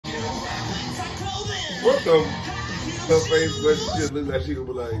What the? Her face, but she just looks like she gonna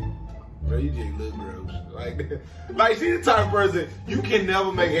be like, bro, you just look gross. Like she the type of person you can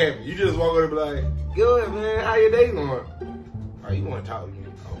never make happy. You just walk over and be like, good man, how your day going? Oh, you wanna talk to me?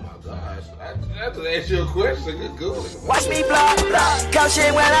 Oh my gosh. I just asked you a question. Good Google. Watch me blow, come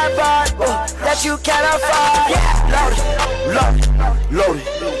shit when I bought that you can't afford. Yeah, load it, load it,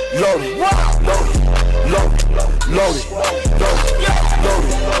 load it, load it, load it, load it, load it,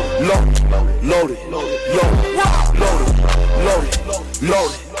 load it, load it, load it, load it,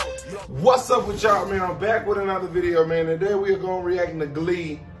 load it. What's up with y'all, man? I'm back with another video, man. Today we are gonna react to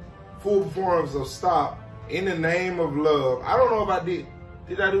GLEE full performance of Stop in the Name of Love. I don't know if I did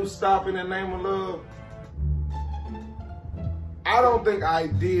I do Stop in the Name of Love? I don't think I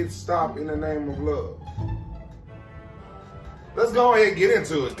did Stop in the Name of Love. Let's go ahead and get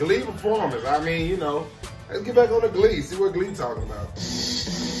into it. GLEE performance. I mean, you know, let's get back on the GLEE, see what GLEE talking about.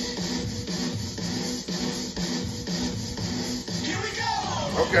 Here we go.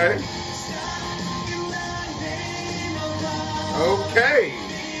 Okay. Okay.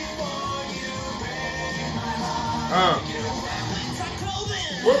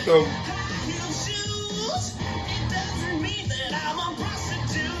 What the?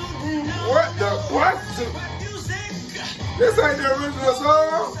 What the? What? This ain't the original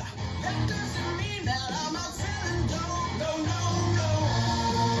song?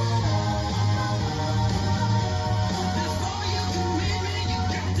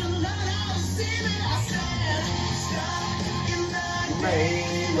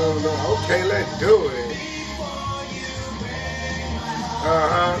 Okay, let's do it.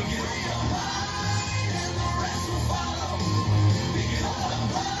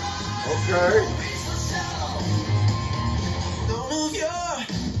 Okay.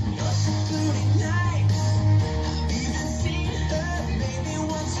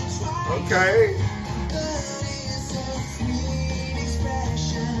 Okay.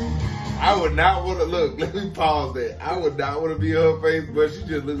 I would not want to look. Let me pause that. I would not want to be her face, but she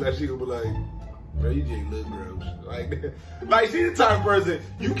just looks like she gonna be like, bro, you just look gross. Like she the type of person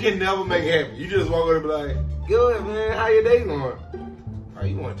you can never make happy. You just walk over and be like, good man, how your day going? Oh,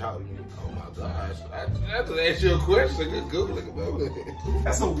 you want to talk to me? Oh my gosh, I just asked you a question. Good Googling about it.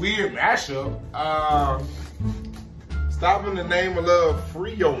 That's a weird mashup. Stop in the Name of Love,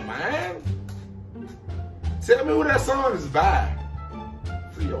 Free Your Mind. Tell me who that song is by.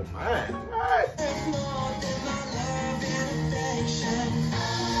 Free your mind, right?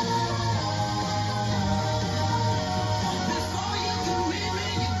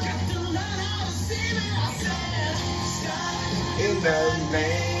 In the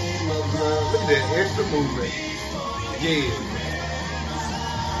name of love. Look at that extra movement. Yeah.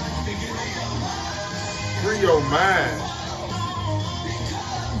 Free your mind.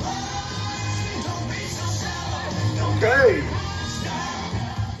 Okay.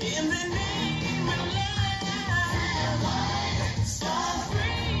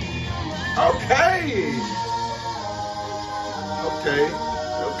 Okay. Okay.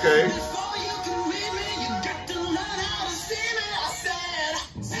 Okay.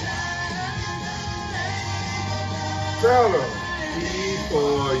 Tell them.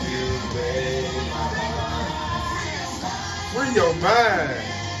 Before you make free your mind.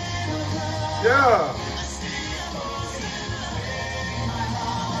 Yeah.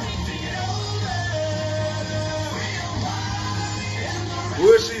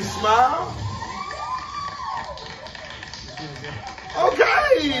 Will she smile?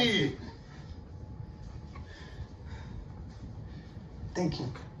 Okay. Thank you.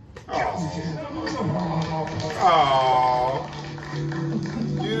 Oh,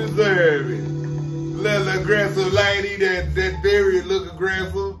 you deserve it. Little aggressive lady that very look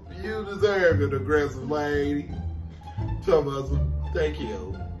aggressive. You deserve it, aggressive lady. Tell us, thank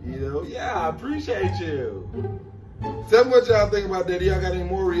you. You know, yeah, I appreciate you. Tell me what y'all think about that. Y'all got any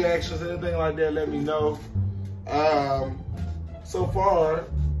more reactions, anything like that, let me know. So far,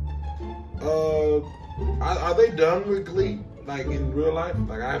 are they done with GLEE? Like in real life?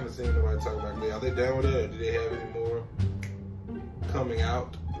 Like I haven't seen nobody talk about GLEE. Are they done with it, or do they have any more coming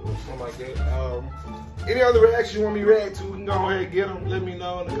out or something like that? Any other reactions you want me to react to, we can go ahead and get them. Let me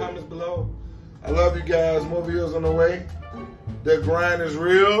know in the comments below. I love you guys. More videos on the way. The grind is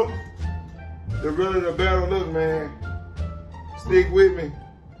real. The realer the better. Look, man, stick with me.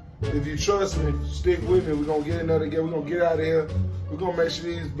 If you trust me, stick with me. We're going to get another game. We're going to get out of here. We're going to make sure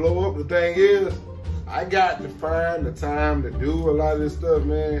these blow up. The thing is, I got to find the time to do a lot of this stuff,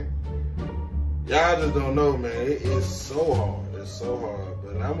 man. Y'all just don't know, man. It's so hard. It's so hard.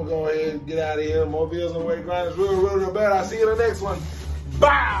 But I'm going to go ahead and get out of here. More videos on the way. Grind is real, real, real bad. I'll see you in the next one.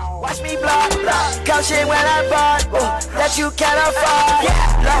 Bow! Watch me blow, blow, come shit when I bought that you can't afford.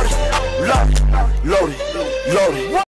 Loaded, loaded, loaded, loaded.